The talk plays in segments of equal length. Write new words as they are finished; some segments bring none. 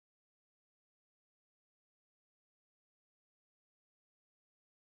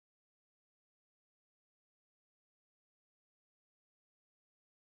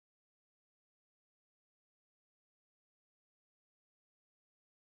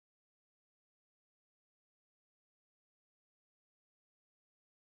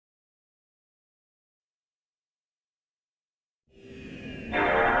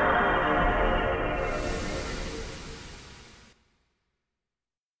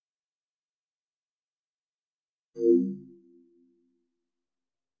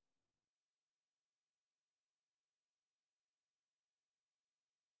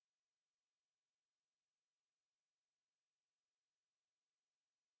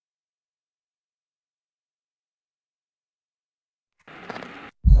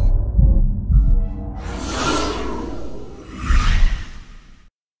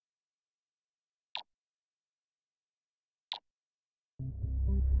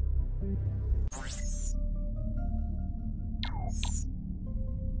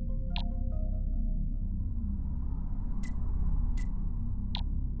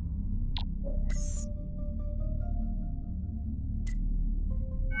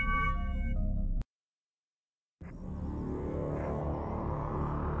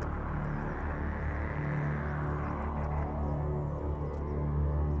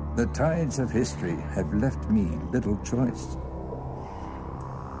The tides of history have left me little choice.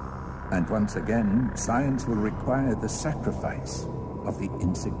 And once again, science will require the sacrifice of the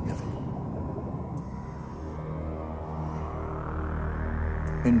insignificant.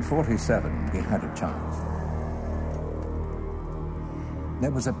 In 47, we had a chance.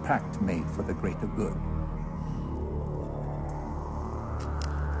 There was a pact made for the greater good.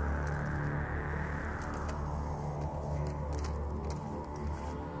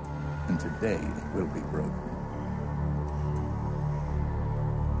 And today it will be broken.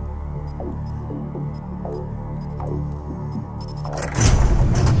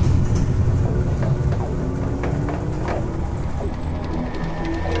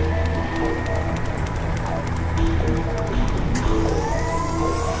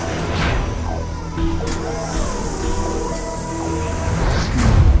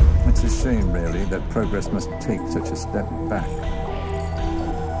 It's a shame, really, that progress must take such a step back.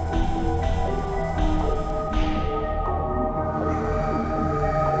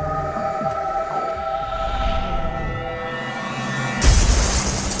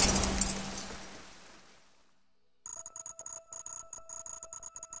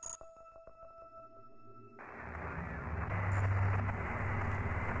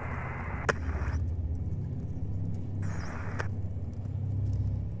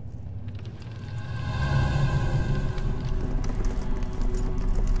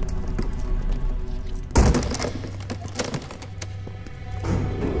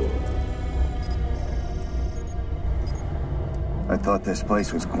 I thought this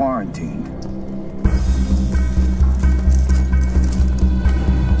place was quarantined.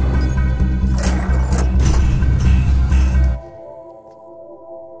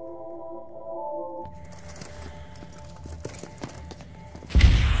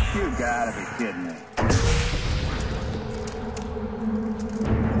 You gotta be kidding me.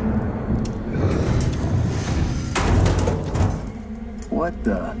 What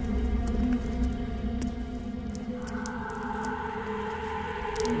the?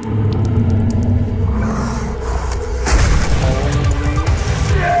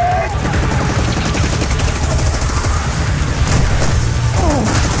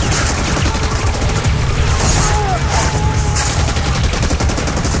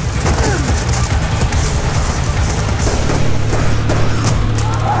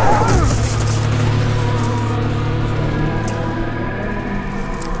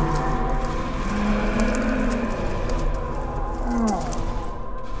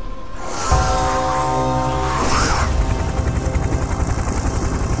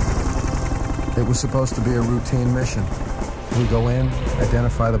 It was supposed to be a routine mission. We go in,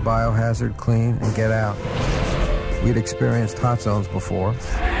 identify the biohazard, clean, and get out. We'd experienced hot zones before.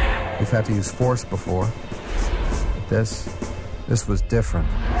 We've had to use force before. But this was different.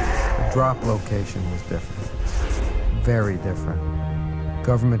 The drop location was different. Very different.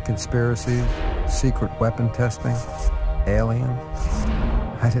 Government conspiracies, secret weapon testing, aliens.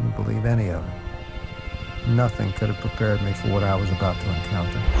 I didn't believe any of it. Nothing could have prepared me for what I was about to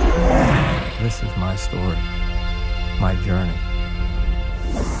encounter. This is my story, my journey.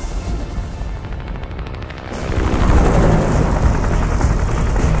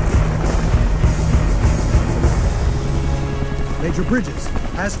 Major Bridges,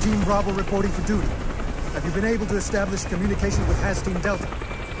 Has Team Bravo reporting for duty. Have you been able to establish communication with Has Team Delta?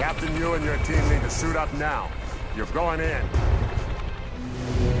 Captain, you and your team need to suit up now. You're going in.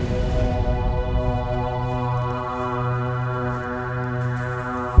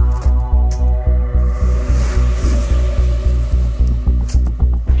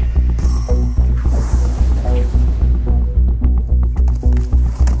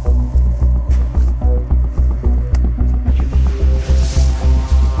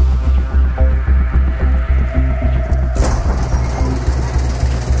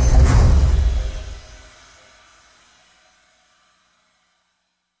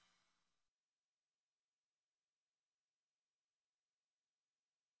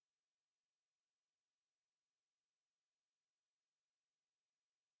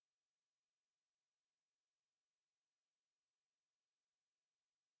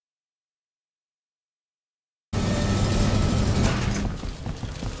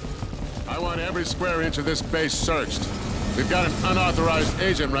 I want every square inch of this base searched. We've got an unauthorized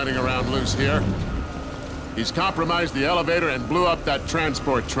agent running around loose here. He's compromised the elevator and blew up that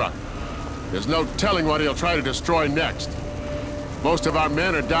transport truck. There's no telling what he'll try to destroy next. Most of our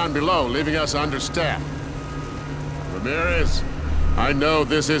men are down below, leaving us understaffed. Ramirez, I know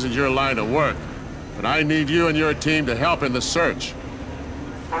this isn't your line of work, but I need you and your team to help in the search.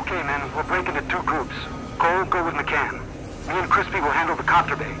 Okay, men. We'll break into 2 groups. Cole, go with McCann. Me and Crispy will handle the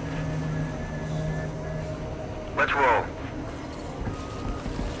copter bay. Let's roll.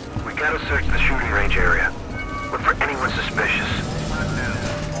 We gotta search the shooting range area. Look for anyone suspicious.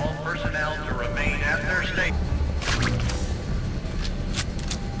 All personnel to remain at their station.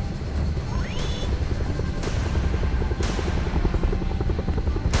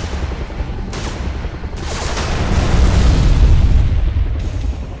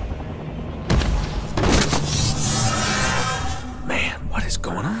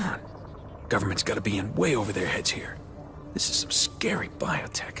 Government's gotta be in way over their heads here. This is some scary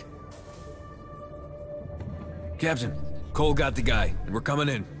biotech. Captain, Cole got the guy, and we're coming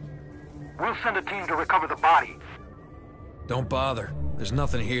in. We'll send a team to recover the body. Don't bother. There's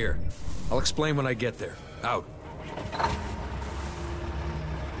nothing here. I'll explain when I get there. Out.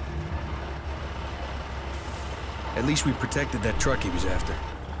 At least we protected that truck he was after.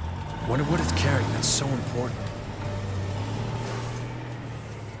 Wonder what it's carrying that's so important.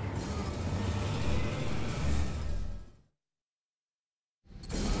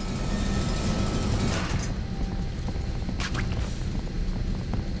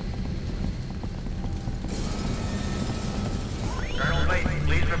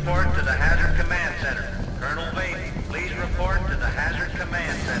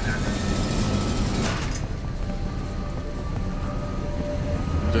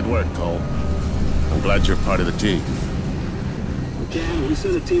 Good work, Cole. I'm glad you're part of the team. McCann, we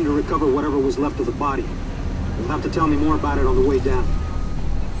sent a team to recover whatever was left of the body. You'll have to tell me more about it on the way down.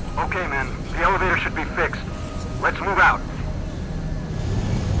 Okay, man. The elevator should be fixed. Let's move out.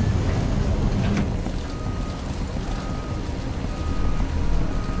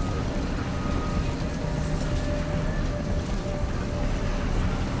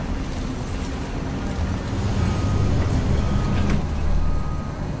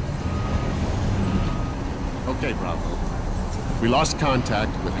 Okay, Bravo. We lost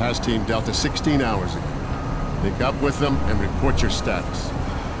contact with Has Team Delta 16 hours ago. Link up with them and report your status.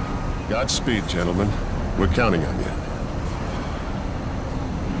 Godspeed, gentlemen. We're counting on you.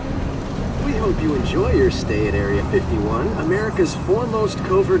 We hope you enjoy your stay at Area 51, America's foremost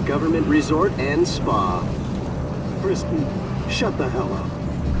covert government resort and spa. Crispy, shut the hell up.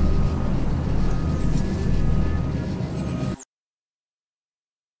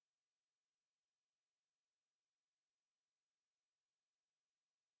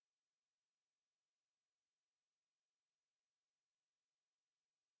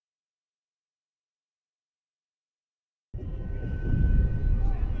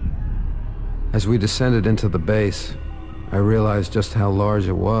 As we descended into the base, I realized just how large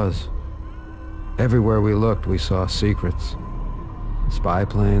it was. Everywhere we looked, we saw secrets. Spy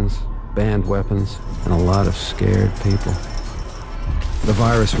planes, banned weapons, and a lot of scared people. The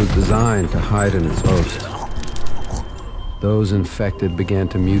virus was designed to hide in its host. Those infected began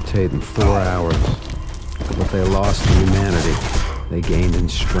to mutate in 4 hours. But what they lost in humanity, they gained in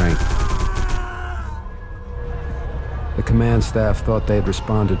strength. The command staff thought they'd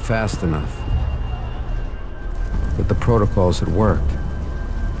responded fast enough. That the protocols had worked,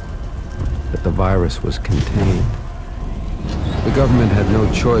 that the virus was contained. The government had no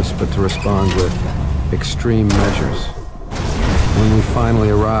choice but to respond with extreme measures. When we finally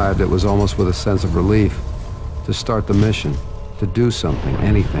arrived, it was almost with a sense of relief. To start the mission, to do something,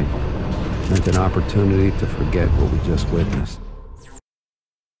 anything, meant an opportunity to forget what we just witnessed.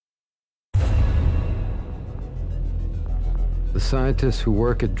 The scientists who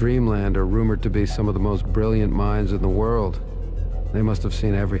work at Dreamland are rumored to be some of the most brilliant minds in the world. They must have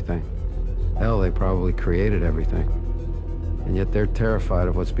seen everything. Hell, they probably created everything. And yet they're terrified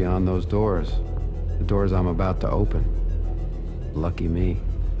of what's beyond those doors. The doors I'm about to open. Lucky me.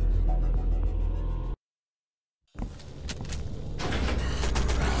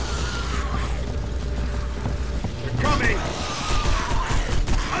 They're coming!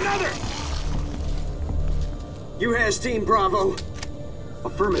 Another! You has Team Bravo?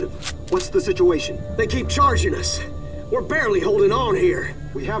 Affirmative. What's the situation? They keep charging us. We're barely holding on here.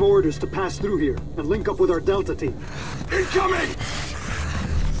 We have orders to pass through here and link up with our Delta team. Incoming!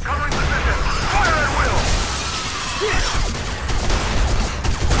 Covering position. Fire at will! Yes!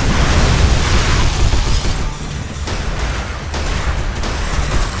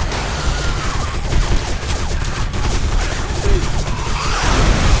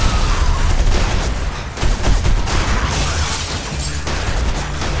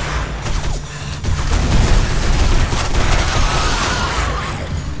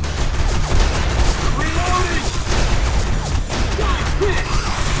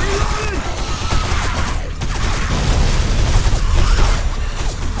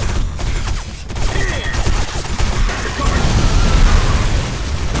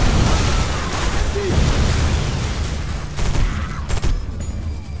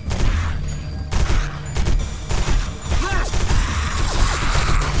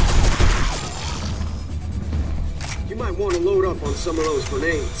 up on some of those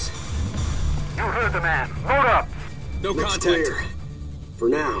grenades. You heard the man. Load up. No Looks contact. clear. For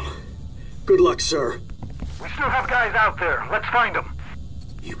now. Good luck, sir. We still have guys out there. Let's find them.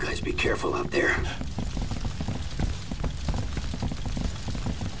 You guys be careful out there.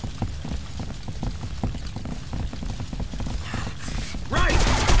 Right!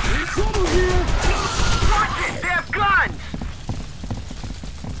 There's trouble here! Watch it! They have guns!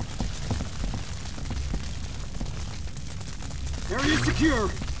 Area secure.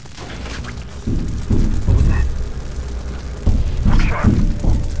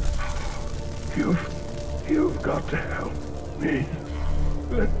 You've got to help me.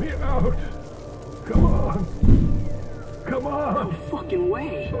 Let me out. Come on. Come on. No fucking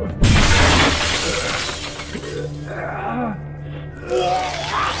way.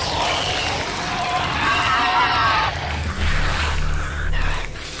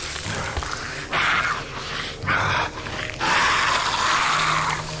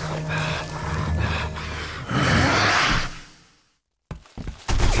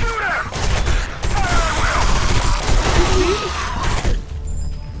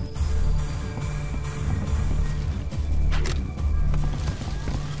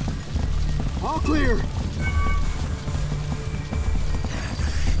 All clear.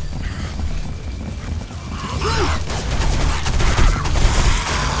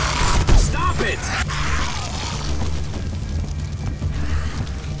 Stop it!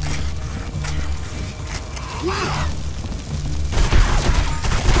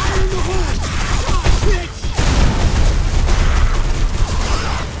 Fire in the hole. Bitch.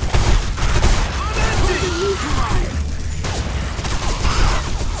 Fucking neutralized.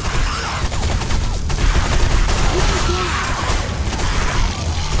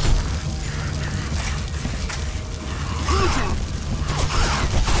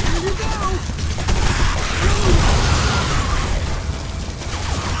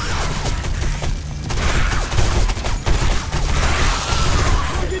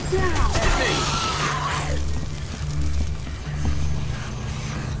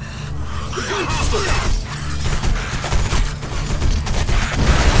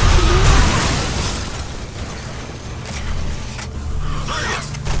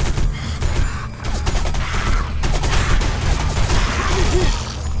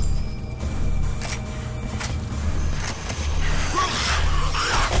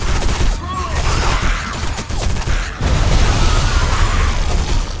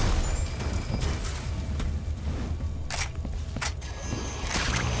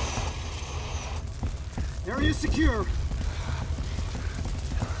 Area secure.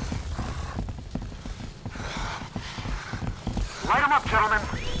 Light them up, gentlemen.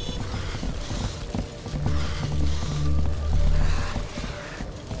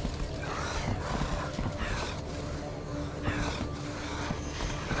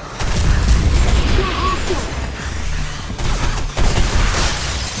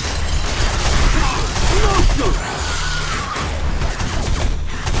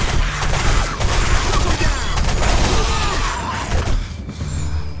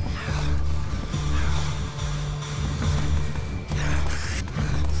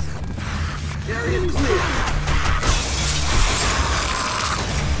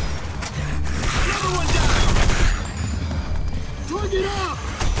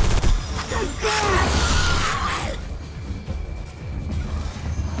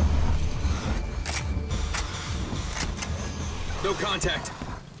 No contact.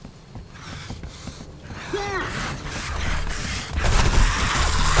 There!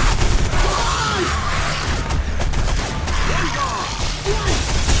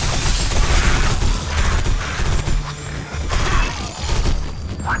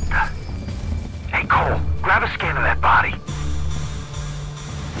 What the? Hey, Cole, grab a scan of that body.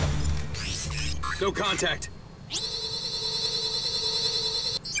 No contact.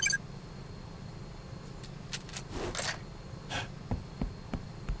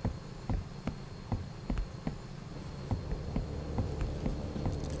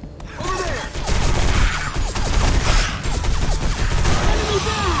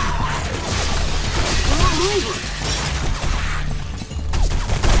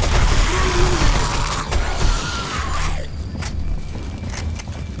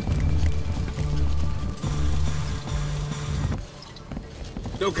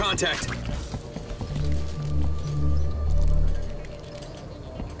 No contact.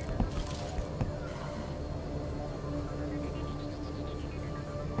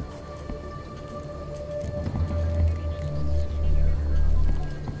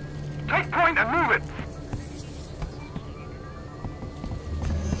 Take point and move it.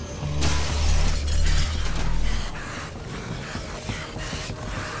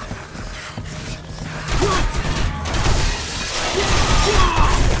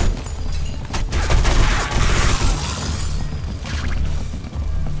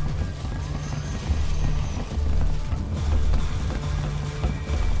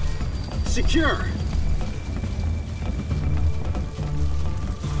 Sure.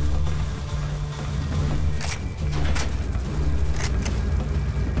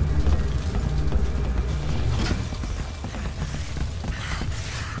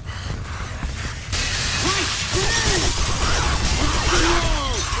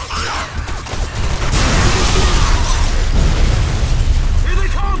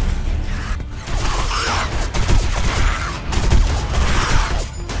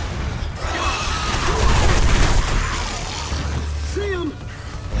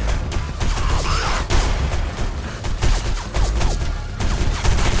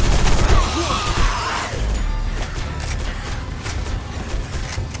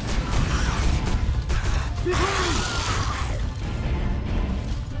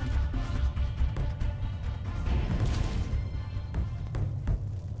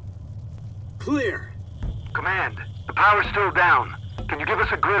 Clear. Command, the power's still down. Can you give us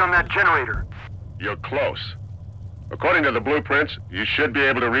a grid on that generator? You're close. According to the blueprints, you should be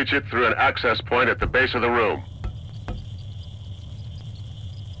able to reach it through an access point at the base of the room.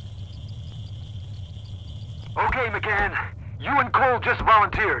 Okay, McCann. You and Cole just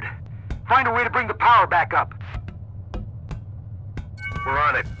volunteered. Find a way to bring the power back up. We're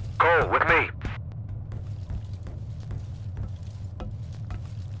on it. Cole, with me.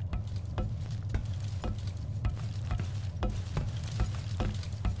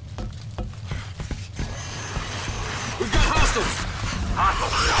 We've got hostiles!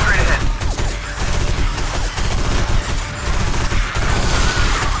 Hostiles, straight ahead.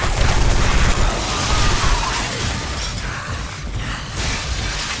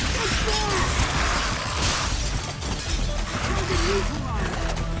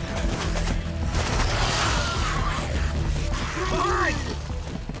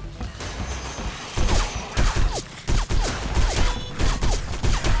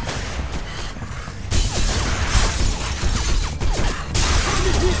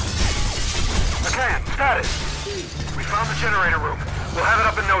 We found the generator room. We'll have it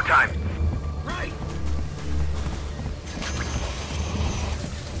up in no time. Right.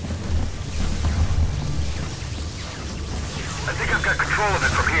 I think I've got control of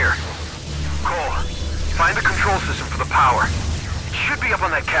it from here. Cole, find the control system for the power. It should be up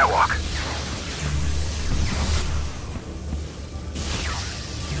on that catwalk.